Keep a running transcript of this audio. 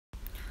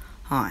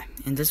Hi,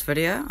 in this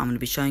video I'm going to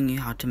be showing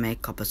you how to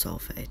make copper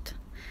sulfate.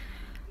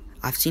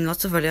 I've seen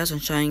lots of videos on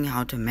showing you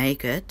how to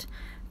make it,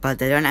 but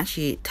they don't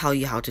actually tell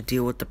you how to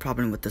deal with the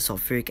problem with the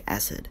sulfuric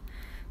acid,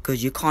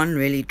 because you can't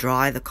really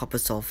dry the copper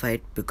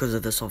sulfate because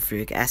of the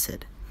sulfuric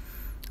acid.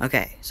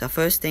 Okay, so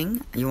first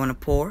thing, you want to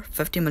pour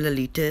 50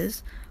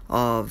 milliliters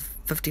of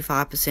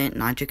 55%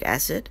 nitric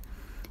acid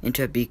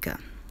into a beaker.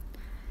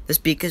 This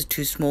beaker is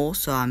too small,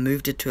 so I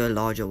moved it to a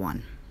larger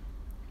one.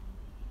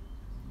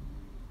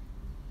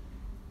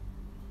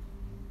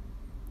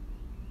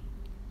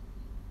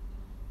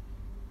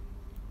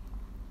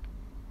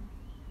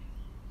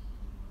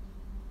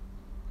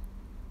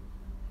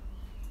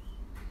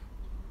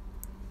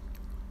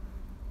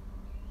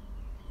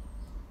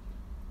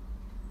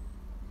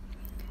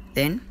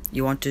 Then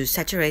you want to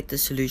saturate the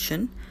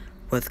solution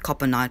with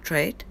copper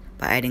nitrate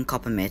by adding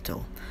copper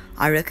metal.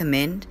 I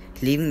recommend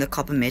leaving the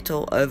copper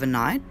metal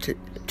overnight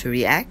to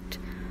react,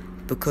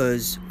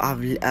 because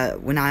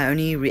when I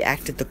only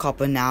reacted the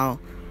copper now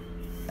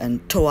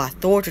until I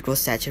thought it was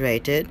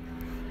saturated,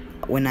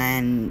 the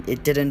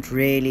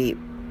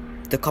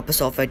copper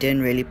sulfate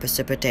didn't really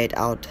precipitate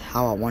out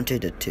how I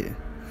wanted it to.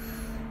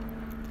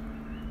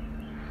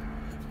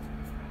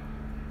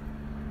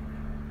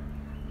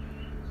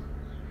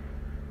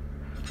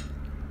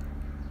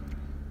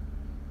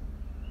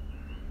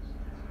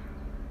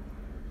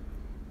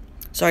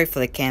 Sorry for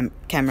the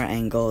camera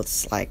angle,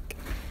 it's like,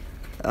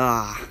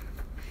 oh.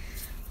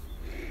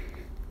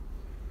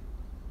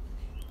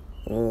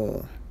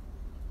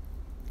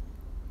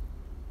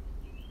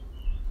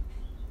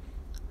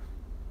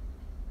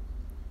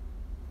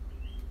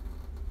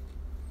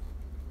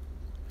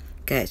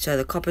 Okay, so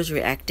the copper's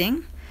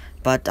reacting,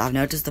 but I've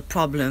noticed the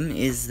problem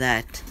is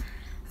that,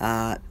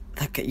 the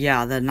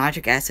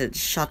nitric acid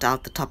shot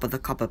out the top of the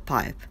copper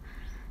pipe.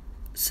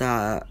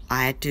 So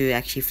I had to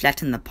actually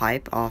flatten the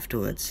pipe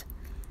afterwards.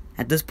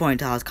 At this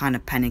point I was kind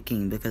of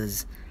panicking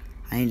because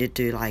I needed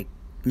to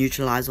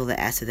neutralize all the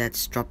acid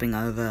that's dropping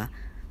over.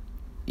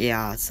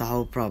 Yeah, it's the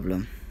whole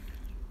problem.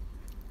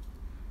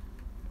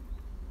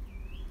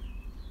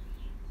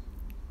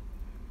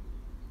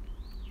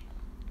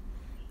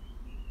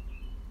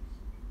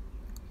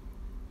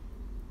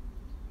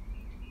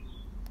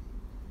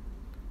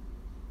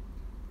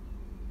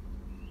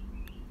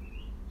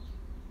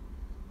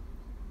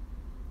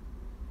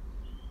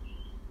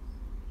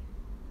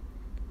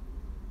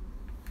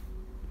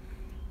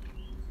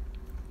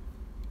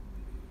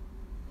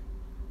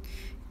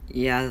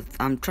 Yeah,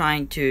 I'm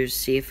trying to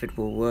see if it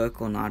will work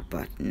or not,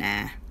 but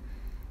nah.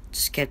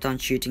 Just kept on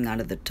shooting out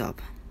of the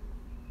top.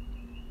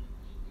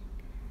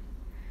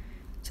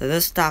 So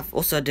this stuff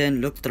also didn't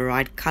look the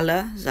right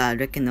color, so I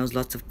reckon there was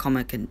lots of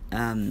copper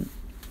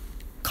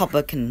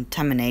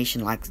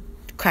contamination, like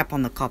crap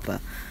on the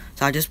copper.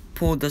 So I just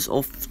pulled this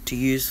off to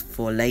use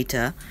for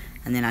later,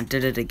 and then I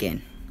did it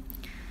again.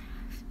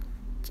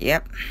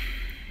 Yep.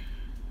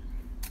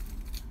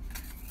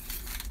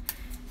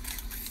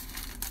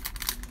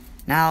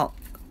 Now,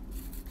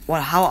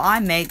 how I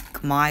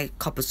make my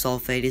copper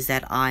sulfate is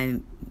that I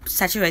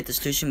saturate the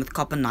solution with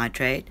copper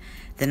nitrate,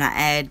 then I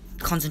add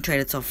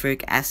concentrated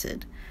sulfuric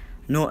acid.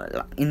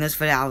 In this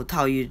video I will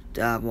tell you,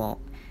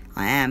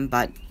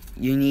 but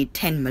you need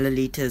 10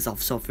 milliliters of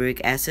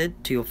sulfuric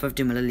acid to your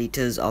 50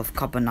 milliliters of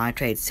copper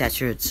nitrate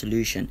saturated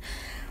solution.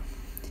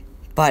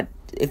 But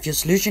if your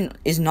solution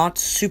is not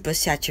super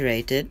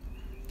saturated,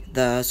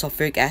 the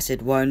sulfuric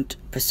acid won't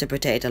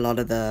precipitate a lot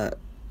of the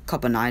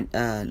copper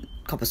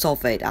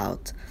sulfate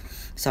out.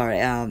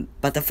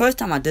 But the first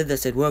time I did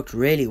this, it worked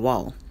really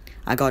well.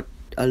 I got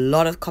a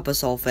lot of copper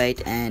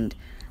sulfate and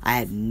I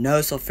had no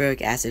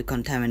sulfuric acid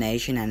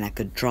contamination, and I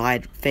could dry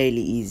it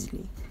fairly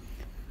easily.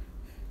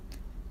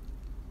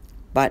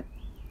 But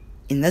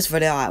in this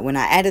video, when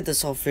I added the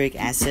sulfuric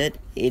acid,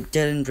 it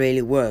didn't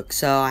really work,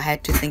 so I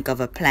had to think of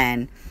a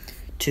plan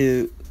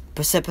to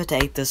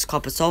precipitate this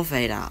copper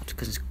sulfate out,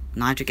 because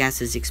nitric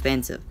acid is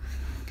expensive.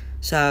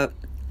 So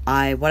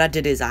what I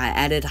did is I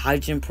added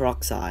hydrogen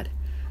peroxide.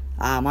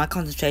 My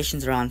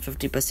concentration's around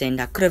 50%.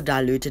 I could have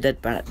diluted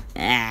it, but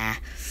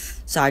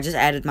so I just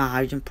added my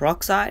hydrogen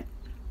peroxide,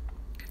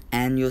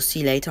 and you'll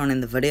see later on in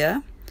the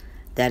video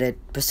that it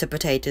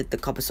precipitated the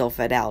copper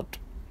sulfate out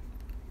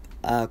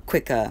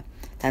quicker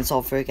than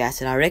sulfuric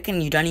acid. I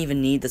reckon you don't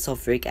even need the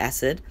sulfuric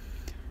acid.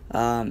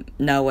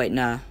 No,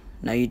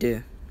 you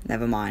do.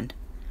 Never mind,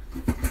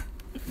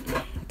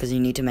 because you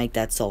need to make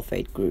that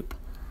sulfate group.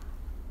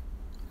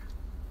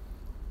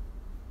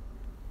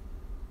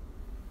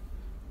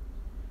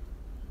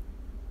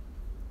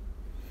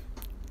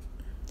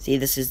 See,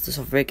 this is the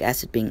sulfuric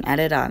acid being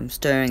added. I'm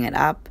stirring it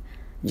up.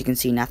 You can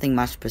see nothing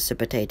much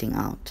precipitating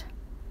out.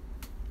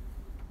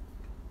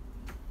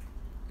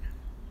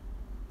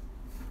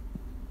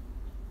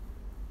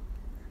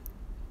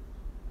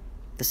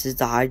 This is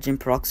the hydrogen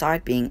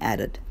peroxide being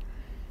added.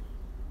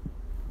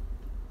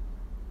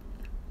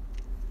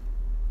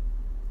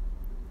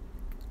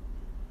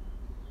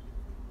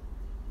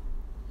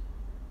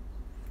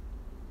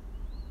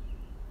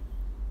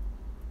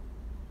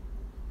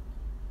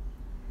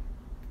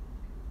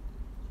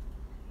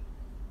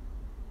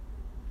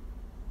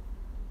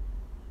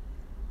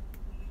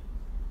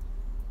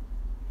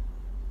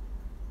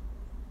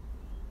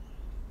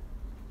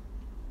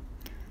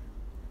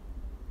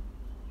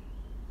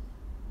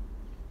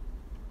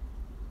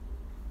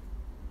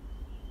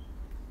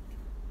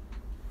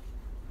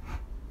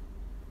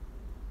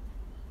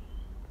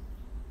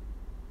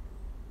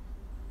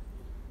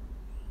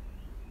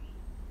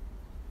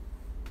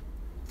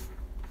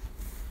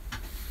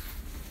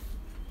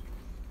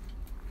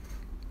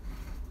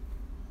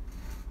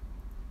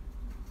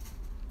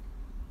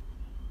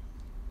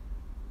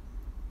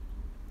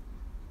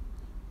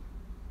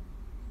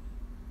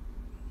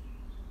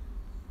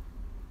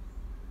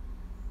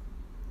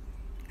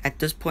 at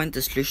this point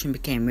the solution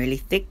became really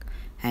thick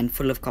and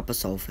full of copper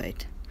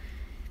sulfate.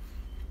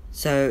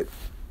 So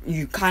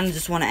you kind of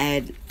just want to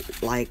add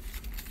like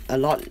a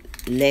lot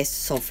less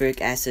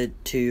sulfuric acid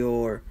to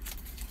your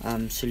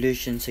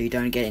solution, so you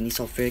don't get any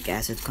sulfuric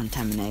acid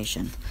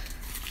contamination.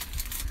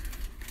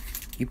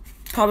 You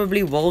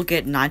probably will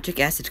get nitric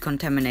acid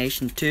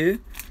contamination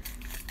too,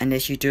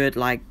 unless you do it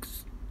like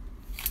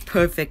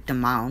perfect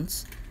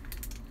amounts.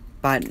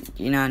 But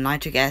you know,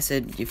 nitric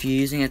acid, if you're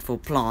using it for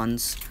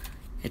plants,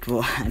 it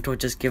will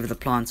just give the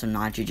plants some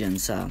nitrogen.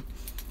 So,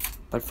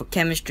 but for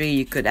chemistry,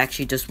 you could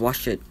actually just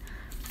wash it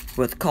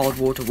with cold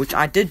water, which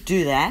I did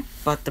do that.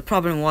 But the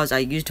problem was I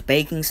used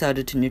baking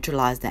soda to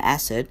neutralize the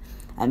acid,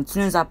 and as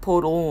soon as I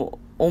poured all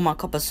my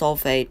copper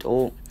sulfate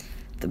or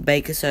the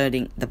baking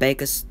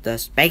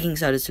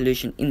soda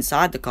solution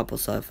inside the copper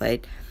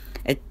sulfate,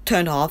 it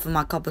turned half of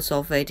my copper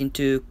sulfate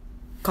into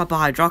copper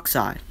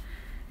hydroxide,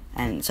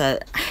 and so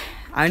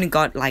I only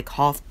got like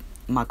half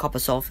my copper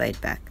sulfate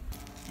back.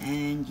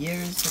 And here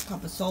is the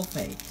copper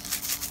sulfate.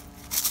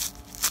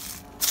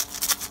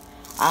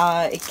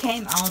 It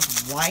came out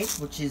white,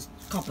 which is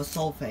copper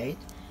sulfate,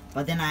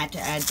 but then I had to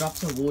add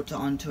drops of water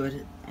onto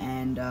it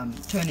and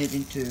turn it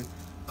into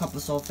copper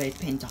sulfate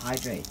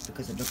pentahydrate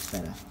because it looks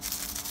better.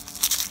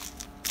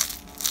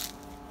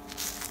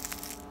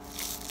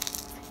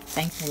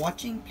 Thanks for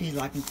watching. Please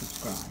like and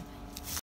subscribe.